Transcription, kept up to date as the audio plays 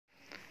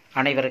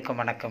அனைவருக்கும்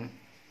வணக்கம்.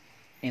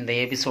 இந்த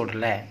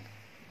எபிசோடில்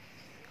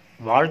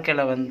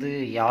வாழ்க்கையில்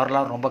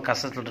யாரெல்லாம் ரொம்ப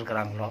கஷ்டத்தில்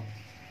இருக்கிறாங்களோ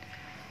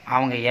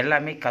அவங்க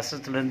எல்லாமே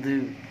கஷ்டத்துலேருந்து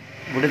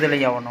விடுதலை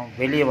ஆகணும்,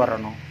 வெளியே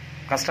வரணும்.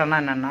 கஷ்டம்னா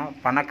என்னென்னா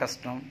பண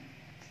கஷ்டம்,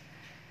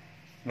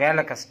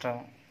 வேலை கஷ்டம்,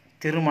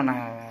 திருமண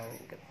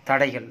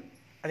தடைகள்,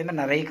 அதே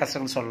மாதிரி நிறைய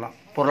கஷ்டங்கள் சொல்லலாம்.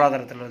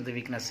 பொருளாதாரத்தில்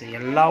வீக்னஸ்,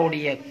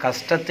 எல்லாவுடைய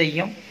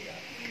கஷ்டத்தையும்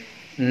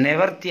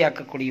நிவர்த்தி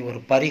ஆக்கக்கூடிய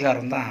ஒரு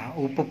பரிகாரம் தான்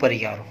உப்பு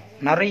பரிகாரம்.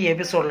 நிறைய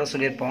எபிசோடில்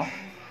சொல்லியிருப்போம்.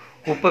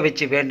 உப்பை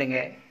வச்சு வேண்டுங்க,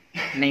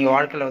 நீங்கள்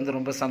வாழ்க்கையில்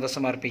ரொம்ப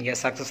சந்தோஷமாக இருப்பீங்க,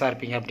 சக்ஸஸாக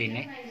இருப்பீங்க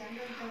அப்படின்னு.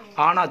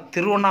 ஆனால்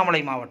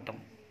திருவண்ணாமலை மாவட்டம்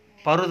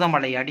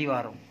பருதமலை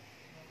அடிவாரம்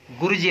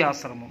குருஜி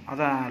ஆசிரமம்,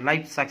 அதான்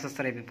லைஃப் சக்ஸஸ்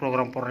தெரப்பி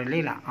ப்ரோக்ராம் போடுறோம்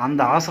இல்லைங்களா,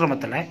 அந்த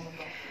ஆசிரமத்தில்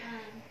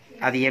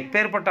அது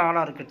எப்பேற்பட்ட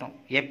ஆளாக இருக்கட்டும்,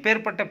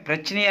 எப்பேற்பட்ட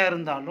பிரச்சனையாக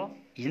இருந்தாலும்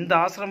இந்த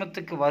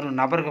ஆசிரமத்துக்கு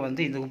வரும் நபர்கள்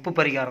இந்த உப்பு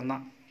பரிகாரம்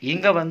தான்.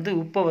 இங்கே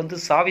உப்பை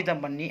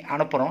சாவிதம் பண்ணி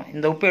அனுப்புகிறோம்.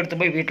 இந்த உப்பை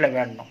எடுத்து போய் வீட்டில்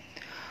வேண்டணும்.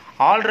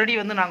 ஆல்ரெடி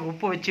நாங்கள்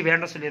உப்பு வச்சு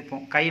வேண்ட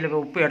சொல்லியிருப்போம். கையில்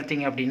உப்பு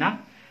எடுத்தீங்க அப்படின்னா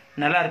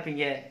நல்லா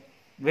இருப்பீங்க,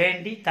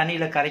 வேண்டி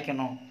தண்ணியில்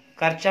கரைக்கணும்,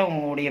 கரைச்சா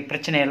உங்களுடைய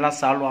பிரச்சனையெல்லாம்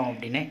சால்வ் ஆகும்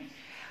அப்படின்னு.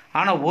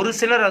 ஆனால் ஒரு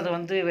சிலர் அது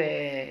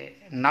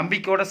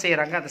நம்பிக்கையோடு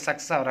செய்கிறாங்க, அது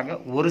சக்ஸஸ் ஆகுறாங்க.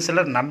 ஒரு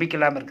சிலர் நம்பிக்கை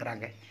இல்லாமல்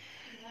இருக்கிறாங்க.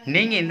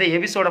 நீங்கள் இந்த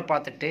எபிசோடை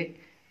பார்த்துட்டு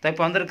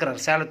இப்போ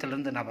வந்திருக்கிறார்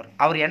சேலத்திலேருந்து நபர்,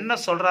 அவர் என்ன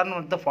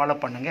சொல்கிறாருன்னு ஃபாலோ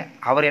பண்ணுங்கள்.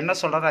 அவர் என்ன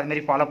சொல்கிறாரோ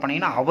அதுமாரி ஃபாலோ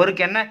பண்ணிங்கன்னா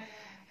அவருக்கு என்ன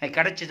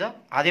கிடைச்சிதோ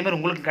அதேமாதிரி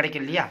உங்களுக்கு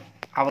கிடைக்கும் இல்லையா,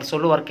 அவர்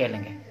சொல்லுவார்,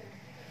 கேளுங்க.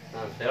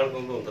 நான்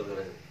சேலத்துலேருந்து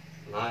வந்துருக்கிறேன்.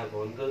 நான்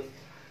இப்போ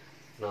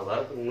நான்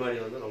வரதுக்கு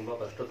முன்னாடி ரொம்ப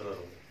கஷ்டத்தில்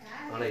இருந்தேன்.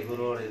 ஆனால்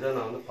இவரோட இதை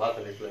நான்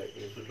பார்த்தேன்,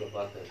 வீட்டில்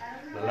பார்த்தேன்.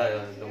 நல்லா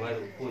இந்த மாதிரி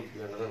உப்பு வச்சு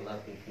வேண்டாம் நல்லா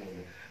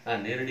இருக்குன்னு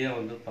நான்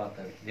நேரடியாக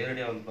பார்த்தேன்.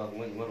 நேரடியாக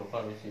பார்க்கும்போது இந்த மாதிரி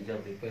உட்கார செஞ்சேன்.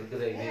 அப்படி இப்போ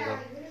இருக்கிற இதே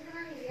தான்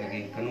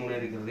எனக்கு கண்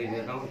முன்னாடி இருக்கிறது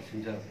இதே தான்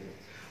செஞ்சேன். அப்படி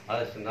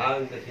அதை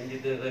நான் இந்த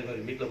செஞ்சுட்டு இதே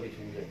மாதிரி வீட்டில் போய்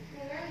செஞ்சேன்.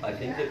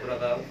 அது செஞ்ச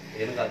பிரகாரம்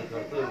எனக்கு அதுக்கு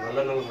அடுத்து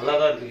நல்லா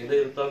தான் இருக்குது.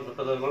 எது எடுத்தாலும்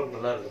தொட்டதெல்லாம்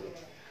நல்லா இருக்குது.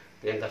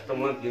 என்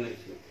கஷ்டமாக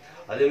தீர்ந்துருச்சு.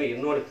 அதேமாதிரி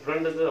என்னோடய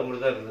ஃப்ரெண்டுக்கு அப்படி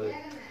தான் இருந்தது.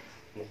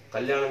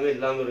 கல்யாணமே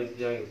இல்லாமல்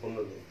இருந்துச்சு அவங்க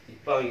பொண்ணுக்கு.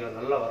 இப்போ அவங்க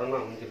நல்லா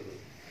வரணும் அமைஞ்சிருக்கு.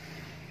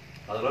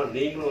 அதனால்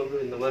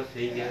நீங்களும் இந்த மாதிரி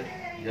செய்யுங்க.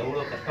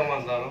 எவ்வளோ கஷ்டமாக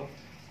இருந்தாலும்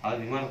அது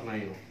விமானத்தில்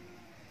ஆகிடும்.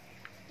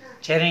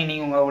 சரி,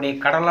 நீங்கள் உங்களுடைய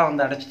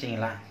கடலாம்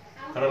அடைச்சிட்டிங்களா?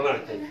 கடலாம்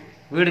அடைச்சாச்சு.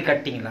 வீடு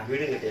கட்டிங்களா?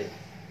 வீடு கட்டியாச்சு.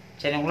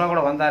 சரி, உங்களா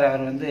கூட வந்தார்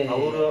அவர்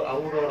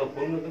அவரோட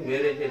பொண்ணுக்கு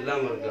மேரேஜ்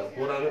இல்லாமல் இருக்கு.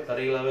 பூராமே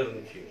தடைகளாகவே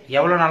இருந்துச்சு.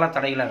 எவ்வளோ நாளாக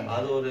தடைகளாக இருந்துச்சு?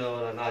 அது ஒரு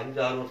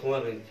 5-6 வருஷமாக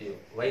இருந்துச்சு.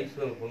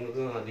 வயசு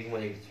பொண்ணுக்கும்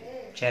அதிகமாகிடுச்சு.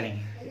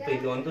 சரிங்க. இப்போ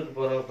இது வந்துட்டு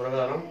போகிற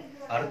பிரகாரம்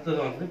அடுத்தது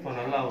இப்போ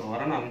நல்லா ஒரு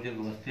வரணும்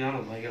அமைஞ்சிருக்கு.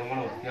 வசதியான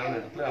பயங்கரமான வசதியான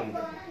இடத்துல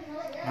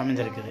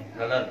அமைஞ்சிருக்குது.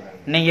 நல்லா இருக்கு.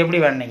 நீங்கள் எப்படி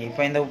வேணுனீங்க?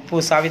 இப்போ இந்த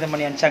உப்பு சாவிதம்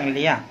பண்ணி அனுப்பிச்சாங்க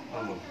இல்லையா?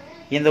 ஆமாம்.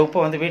 இந்த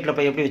உப்பை வீட்டில்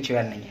போய் எப்படி வச்சு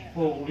வேணுனீங்க?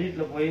 இப்போ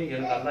வீட்டில் போய்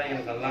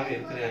எனக்கு எல்லாமே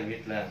இருக்குது என்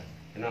வீட்டில்.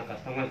 ஏன்னா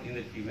கஷ்டமாக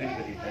தீர்ந்துச்சு. வீடு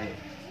கட்டிட்டேன்,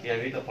 என்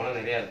வீட்டில் பணம்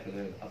நிறையா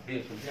இருக்குது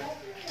அப்படின்னு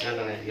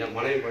சொல்லிட்டு என்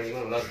மனைவி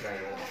பழகியும் நல்லா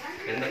இருக்காங்க,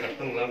 எந்த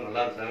கஷ்டமும் இல்லாமல்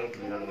நல்லா இருக்காங்கன்னு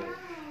சொல்லி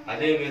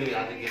அதேமாரி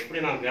அதுக்கு எப்படி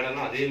நான்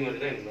வேலைன்னா அதேமாரி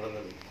தான் எனக்கு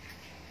நடந்தது.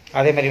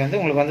 அதேமாதிரி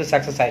உங்களுக்கு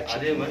சக்ஸஸ் ஆகிடுச்சு.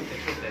 அதே மாதிரி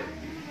சக்ஸஸ் ஆகிடுச்சு.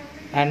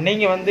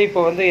 நீங்கள்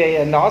இப்போ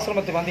இந்த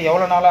ஆசிரமத்துக்கு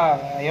எவ்வளோ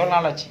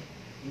நாள் ஆச்சு?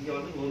 இங்கே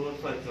 1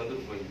 வருஷம் ஆச்சு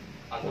போய்.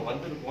 அந்த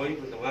போய்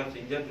இந்த மாதிரி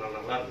செஞ்சால் நான்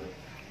நல்லா இருக்கேன்.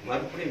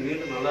 மறுபடியும்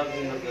மீண்டும் நல்லா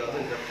இருக்குங்கிறதுக்காக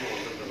தான் இந்த இடத்துல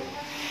வந்துருக்கேன்.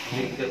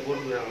 இங்கே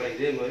போட்டுருக்காங்களா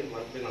இதே மாதிரி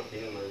மறுபடியும் நான்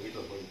செய்யணும். நான்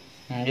வீட்டில் போய்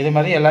இது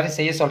மாதிரி எல்லாரும்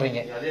செய்ய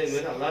சொல்கிறீங்க. அதே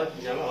மாதிரி எல்லாரும்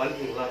செஞ்சாலும்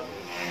வாழ்க்கை நல்லா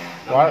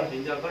இருக்கும்.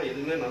 செஞ்சால் தான்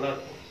எதுவுமே நல்லா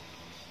இருக்கும்.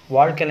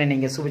 வாழ்க்கையில்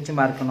நீங்கள்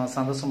சுபிச்சமாக இருக்கணும்,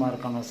 சந்தோஷமாக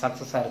இருக்கணும்,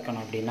 சக்ஸஸாக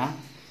இருக்கணும் அப்படின்னா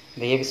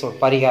இந்த எபிசோட்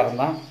பரிகாரம்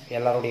தான்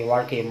எல்லாருடைய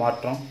வாழ்க்கையை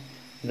மாற்றும்.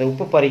 இந்த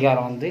உப்பு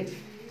பரிகாரம்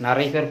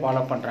நிறைய பேர்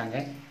ஃபாலோ பண்ணுறாங்க.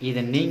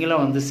 இதை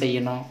நீங்களும்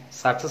செய்யணும்,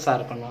 சக்ஸஸாக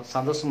இருக்கணும்,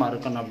 சந்தோஷமாக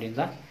இருக்கணும் அப்படின்னு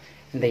தான்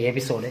இந்த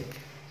எபிசோடு.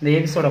 இந்த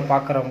எபிசோடை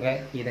பார்க்குறவங்க,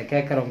 இதை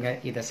கேட்குறவங்க,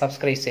 இதை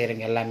சப்ஸ்கிரைப்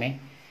செய்கிறவங்க எல்லாமே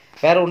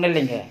வேறு ஒன்றும்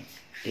இல்லைங்க.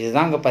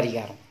 இதுதான் இங்கே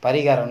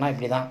பரிகாரம்னா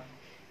இப்படி தான்.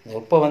 இந்த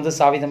உப்பை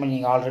சாவிதம் பண்ணி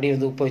நீங்கள் ஆல்ரெடி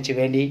உப்பை வச்சு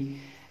வேண்டி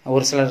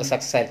ஒரு சிலர்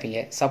சக்ஸஸ் ஆகிருப்பீங்க.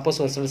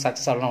 சப்போஸ் ஒரு சிலர்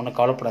சக்ஸஸ் ஆகலாம், ஒன்றும்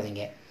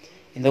கவலைப்படாதீங்க.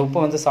 இந்த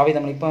உப்பை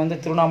சாவிதம் பண்ணி இப்போ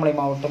திருவண்ணாமலை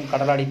மாவட்டம்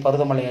கடலாடி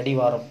பருதமலை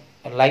அடிவாரம்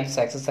லைஃப்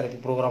சக்ஸஸ் தெரப்பி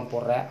ப்ரோக்ராம்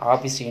போடுற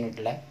ஆஃபீஸ்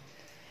யூனிட்டில்,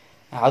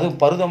 அதுவும்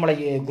பருதமலை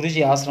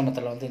குருஜி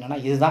ஆசிரமத்தில் என்னென்னா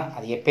இதுதான்.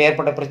 அது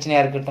எப்பேற்பட்ட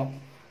பிரச்சனையாக இருக்கட்டும்,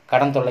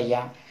 கடன்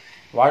தொல்லையா,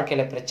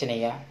 வாழ்க்கையில்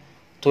பிரச்சனையா,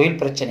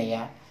 தொழில்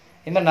பிரச்சனையா,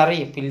 இது மாதிரி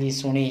நிறைய பில்லி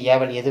சுனி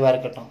ஏவல் எதுவாக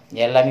இருக்கட்டும்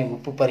எல்லாமே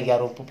உப்பு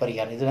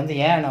பரிகாரம். இது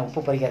ஏன் நான்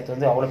உப்பு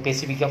பரிகாரத்தை அவ்வளோ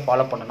ஸ்பெசிஃபிக்காக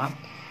ஃபாலோ பண்ணேன்னா,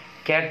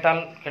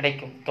 கேட்டால்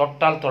கிடைக்கும்,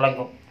 தொட்டால்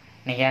தொடங்கும்.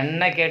 நீங்கள்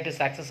என்ன கேட்டு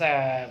சக்ஸஸாக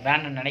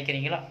வேணும்னு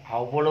நினைக்கிறீங்களோ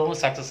அவ்வளவும்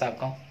சக்ஸஸ்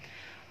ஆகும்.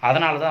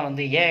 அதனால தான்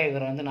ஏன்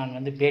இவர்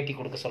நான் பேட்டி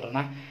கொடுக்க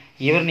சொல்கிறேன்னா,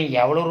 இவர்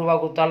நீங்கள் எவ்வளோ ரூபா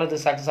கொடுத்தாலும் இது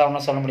சக்ஸஸ்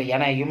ஆகணும்னு சொல்ல முடியும்.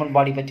 ஏன்னா ஹியூமன்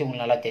பாடி பற்றி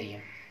உங்களுக்கு நல்லா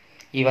தெரியும்.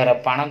 இவரை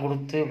பணம்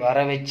கொடுத்து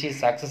வர வச்சு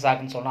சக்ஸஸ்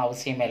ஆகுன்னு சொன்னால்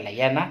அவசியமே இல்லை.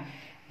 ஏன்னா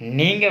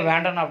நீங்கள்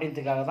வேண்டணும்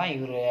அப்படின்றதுக்காக தான்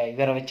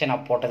இவரை வச்சு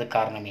நான் போட்டதுக்கு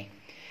காரணமே.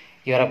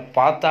 இவரை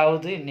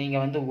பார்த்தாவது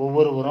நீங்கள்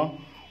ஒவ்வொருவரும்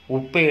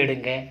உப்பை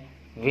எடுங்க,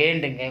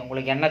 வேண்டுங்க.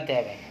 உங்களுக்கு என்ன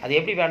தேவை அது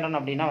எப்படி வேண்டணும்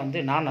அப்படின்னா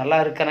நான் நல்லா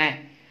இருக்கிறேன்,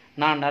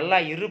 நான் நல்லா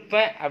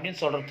இருப்பேன் அப்படின்னு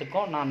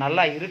சொல்கிறதுக்கும் நான்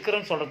நல்லா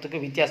இருக்கிறேன்னு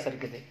சொல்கிறதுக்கும் வித்தியாசம்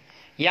இருக்குது.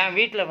 என்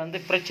வீட்டில்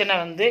பிரச்சனை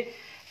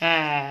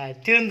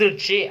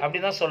தீர்ந்துடுச்சு அப்படி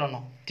தான்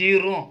சொல்லணும்.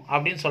 தீரும்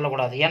அப்படின்னு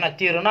சொல்லக்கூடாது. ஏன்னா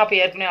தீரும்னா அப்போ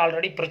ஏற்கனவே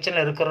ஆல்ரெடி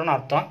பிரச்சனை இருக்கிறோன்னு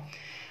அர்த்தம்.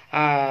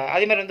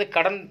 அதேமாதிரி வந்து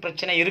கடன்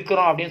பிரச்சனை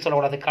இருக்கிறோம் அப்படின்னு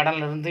சொல்லக்கூடாது.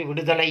 கடன்லேருந்து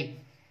விடுதலை,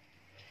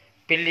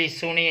 பில்லி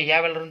சூனிய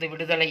ஏவலிருந்து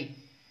விடுதலை.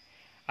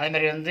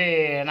 அதேமாதிரி வந்து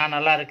நான்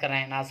நல்லா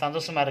இருக்கிறேன், நான்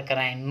சந்தோஷமாக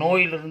இருக்கிறேன்,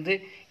 நோயிலிருந்து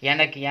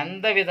எனக்கு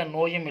எந்த வித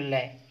நோயும்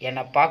இல்லை,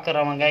 என்னை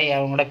பார்க்குறவங்க,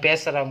 அவங்களோட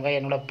பேசுகிறவங்க,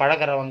 என்னோட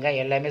பழகிறவங்க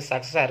எல்லாமே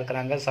சக்ஸஸாக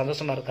இருக்கிறாங்க,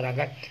 சந்தோஷமாக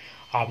இருக்கிறாங்க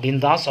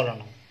அப்படின்னு தான்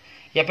சொல்லணும்.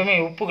 எப்பவுமே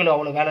உப்புகள்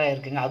அவ்வளோ வேலை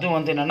இருக்குங்க. அதுவும்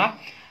வந்து என்னென்னா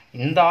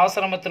இந்த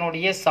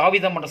ஆசிரமத்தினுடைய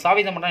சாவித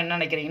மன்றம் என்ன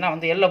நினைக்கிறீங்கன்னா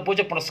வந்து எல்லா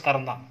பூஜை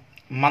புனஸ்காரம் தான்,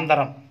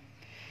 மந்திரம்.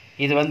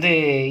 இது வந்து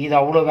இது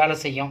அவ்வளோ வேலை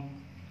செய்யும்.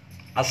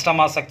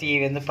 அஷ்டமா சக்தியை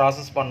வந்து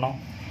ப்ராசஸ் பண்ணும்,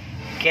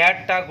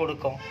 கேட்டால்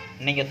கொடுக்கும்.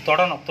 நீங்கள்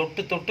தொடணும்,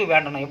 தொட்டு தொட்டு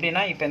வேண்டணும்.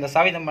 எப்படின்னா இப்போ இந்த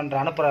சாவிதம் பண்ணுற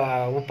அனுப்புகிற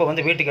உப்பை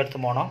வந்து வீட்டுக்கு எடுத்து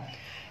போகணும்.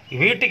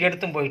 வீட்டுக்கு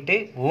எடுத்து போயிட்டு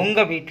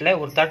உங்கள் வீட்டில்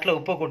ஒரு தட்டில்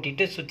உப்பை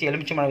கொட்டிட்டு சுற்றி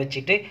எலுமிச்சை மழை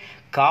வச்சுட்டு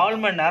 1/4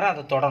 மணி நேரம்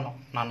அதை தொடணும்.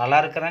 நான் நல்லா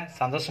இருக்கிறேன்,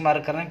 சந்தோஷமாக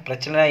இருக்கிறேன்,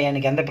 பிரச்சனை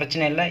எனக்கு எந்த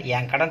பிரச்சனையும் இல்லை,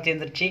 என் கடன்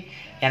தீர்ந்துருச்சு,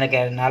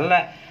 எனக்கு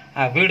நல்ல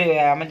வீடு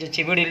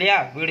அமைஞ்சிச்சு, வீடு இல்லையா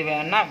வீடு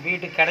வேணும்னா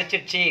வீடு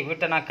கிடைச்சிருச்சு,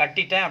 வீட்டை நான்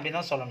கட்டிட்டேன் அப்படின்னு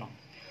தான் சொல்லணும்.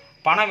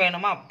 பணம்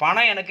வேணுமா,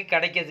 பணம் எனக்கு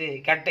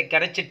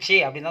கிடைச்சிருச்சு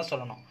அப்படின்னு தான்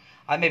சொல்லணும்.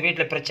 அதுமாதிரி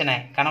வீட்டில் பிரச்சனை,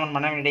 கணவன்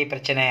மனைவியுடைய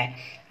பிரச்சனை,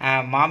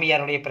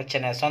 மாமியாருடைய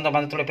பிரச்சனை, சொந்த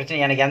பந்தத்துடைய பிரச்சனை,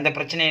 எனக்கு எந்த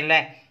பிரச்சனையும் இல்லை,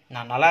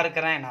 நான் நல்லா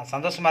இருக்கிறேன், நான்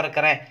சந்தோஷமாக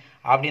இருக்கிறேன்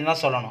அப்படின்னு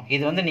தான் சொல்லணும்.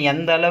 இது வந்து நீ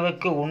எந்த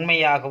அளவுக்கு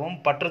உண்மையாகவும்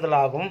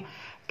பற்றுதலாகவும்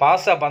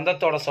பாச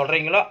பந்தத்தோடு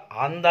சொல்கிறீங்களோ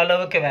அந்த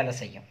அளவுக்கு வேலை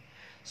செய்யும்.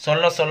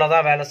 சொல்ல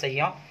தான் வேலை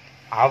செய்யும்.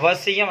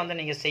 அவசியம் வந்து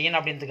நீங்கள் செய்யணும்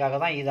அப்படின்றதுக்காக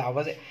தான்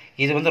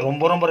இது வந்து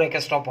ரொம்ப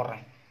ரெக்வெஸ்ட்டாக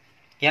போடுறேன்.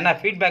 ஏன்னா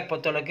ஃபீட்பேக்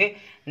பொறுத்தளவுக்கு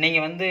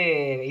நீங்கள் வந்து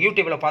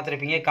யூடியூப்பில்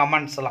பார்த்துருப்பீங்க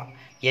கமெண்ட்ஸ்லாம்,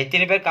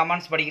 எத்தனை பேர்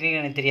கமெண்ட்ஸ்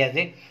படிக்கிறீங்கன்னு எனக்கு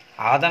தெரியாது.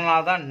 அதனால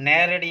தான்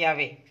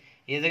நேரடியாகவே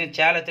இது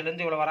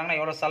சேலத்துலேருந்து இவ்வளோ வராங்கன்னா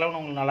எவ்வளோ செலவுன்னு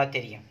உங்களுக்கு நல்லா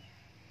தெரியும்.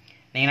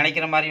 நீங்கள்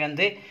நினைக்கிற மாதிரி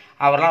வந்து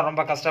அவரெல்லாம்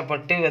ரொம்ப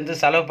கஷ்டப்பட்டு வந்து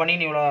செலவு பண்ணி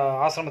நீ இவ்வளோ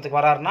ஆசிரமத்துக்கு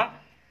வராருன்னா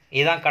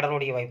இதுதான்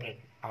கடவுளுடைய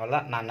வைப்ரேட்.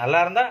 அவ்வளோதான். நான் நல்லா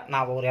இருந்தால்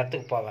நான் ஒரு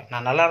இடத்துக்கு போவேன்,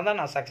 நான் நல்லா இருந்தால்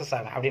நான் சக்ஸஸ்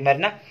ஆவேன் அப்படி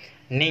மாதிரினா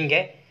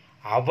நீங்கள்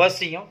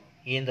அவசியம்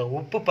இந்த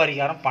உப்பு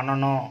பரிகாரம்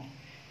பண்ணணும்.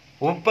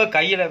 உப்பை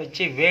கையில்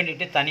வச்சு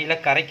வேண்டிட்டு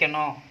தண்ணியில்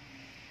கரைக்கணும்.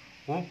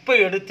 உப்பை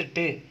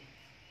எடுத்துட்டு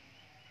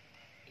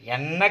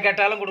என்ன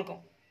கேட்டாலும்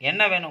கொடுக்கும்.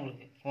 என்ன வேணும்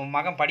உங்களுக்கு? உன்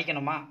மகன்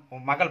படிக்கணுமா,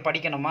 உன் மகள்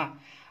படிக்கணுமா,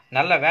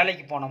 நல்ல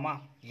வேலைக்கு போகணுமா,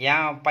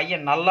 என்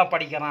பையன் நல்லா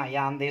படிக்கிறான்,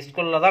 அந்த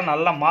ஸ்கூலில் தான்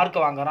நல்ல மார்க்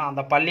வாங்குறான்,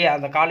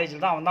 அந்த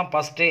காலேஜில் தான் அவன் தான்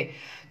ஃபஸ்ட்டு,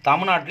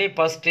 தமிழ்நாட்டிலே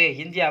ஃபஸ்ட்டு,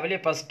 இந்தியாவிலே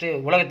ஃபஸ்ட்டு,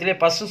 உலகத்திலே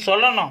ஃபஸ்ட்டு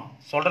சொல்லணும்.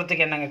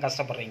 சொல்கிறதுக்கு என்னங்க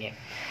கஷ்டப்படுறீங்க?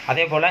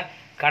 அதே போல்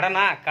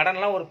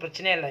கடன்லாம் ஒரு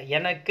பிரச்சனையே இல்லை.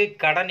 எனக்கு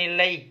கடன்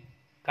இல்லை,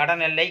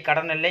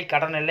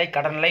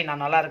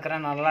 நான் நல்லா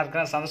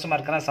இருக்கிறேன்,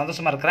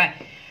 சந்தோஷமாக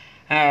இருக்கிறேன்.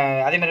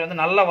 அதேமாதிரி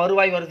வந்து நல்ல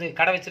வருவாய் வருது.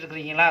 கடை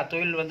வச்சுருக்கிறீங்களா,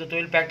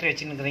 தொழில் ஃபேக்ட்ரி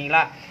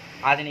வச்சுருக்கிறீங்களா,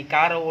 அது நீ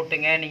காரை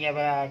ஓட்டுங்க, நீங்கள்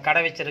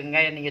கடை வச்சுருங்க,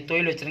 நீங்கள்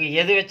தொழில் வச்சுருங்க,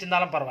 எது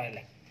வச்சுருந்தாலும்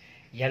பரவாயில்லை.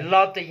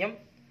 எல்லாத்தையும்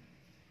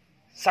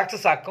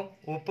சக்ஸஸ் ஆக்கும்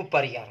உப்பு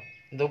பரிகாரம்.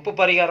 இந்த உப்பு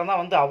பரிகாரம்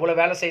தான் வந்து அவ்வளோ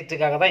வேலை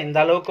செய்யறதுக்காக தான் இந்த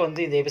அளவுக்கு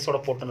வந்து இந்த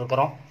எபிசோடை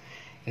போட்டுருக்குறோம்.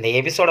 இந்த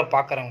எபிசோடை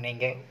பார்க்குறவங்க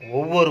நீங்கள்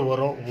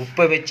ஒவ்வொருவரும்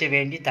உப்பை வச்சு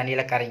வேண்டி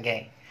தண்ணியில் கரைங்க.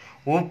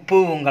 உப்பு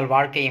உங்கள்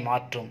வாழ்க்கையை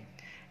மாற்றும்.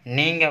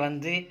 நீங்கள்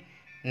வந்து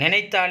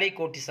நினைத்தாலே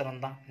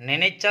கோட்டீஸ்வரம் தான்,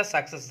 நினைச்சா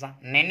சக்ஸஸ் தான்,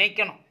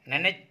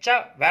 நினைச்சா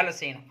வேலை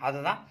செய்யணும்.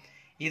 அதுதான்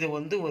இது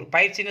வந்து ஒரு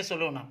பயிற்சின்னு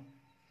சொல்லுவேன் நான்.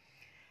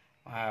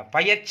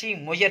 பயிற்சி,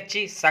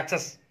 முயற்சி,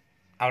 சக்ஸஸ்,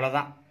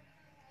 அவ்வளோதான்.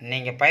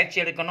 நீங்கள் பயிற்சி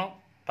எடுக்கணும்,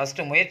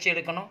 ஃபஸ்ட்டு முயற்சி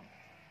எடுக்கணும்,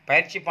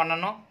 பயிற்சி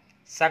பண்ணணும்,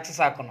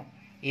 சக்ஸஸ் ஆக்கணும்.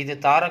 இது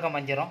தாரக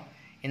மந்திரம்.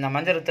 இந்த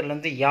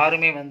மந்திரத்துலேருந்து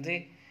யாருமே வந்து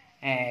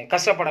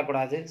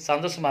கஷ்டப்படக்கூடாது,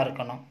 சந்தோஷமாக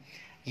இருக்கணும்.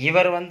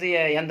 இவர் வந்து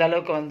எந்த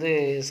அளவுக்கு வந்து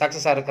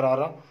சக்ஸஸாக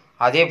இருக்கிறாரோ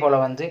அதே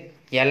போல் வந்து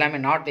எல்லாமே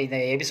இந்த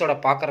எபிசோடை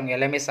பார்க்குறவங்க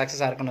எல்லாமே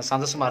சக்ஸஸாக இருக்கணும்,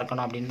 சந்தோஷமாக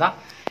இருக்கணும் அப்படின்னு தான்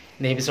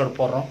இந்த எபிசோடு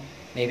போடுறோம்.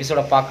 இந்த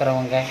எபிசோடை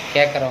பார்க்குறவங்க,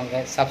 கேட்குறவங்க,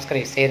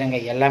 சப்ஸ்கிரைப்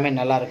செய்கிறவங்க எல்லாமே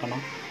நல்லா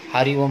இருக்கணும்.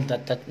 ஹரி ஓம்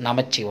தத்தத்.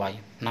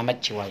 நமச்சிவாயம்.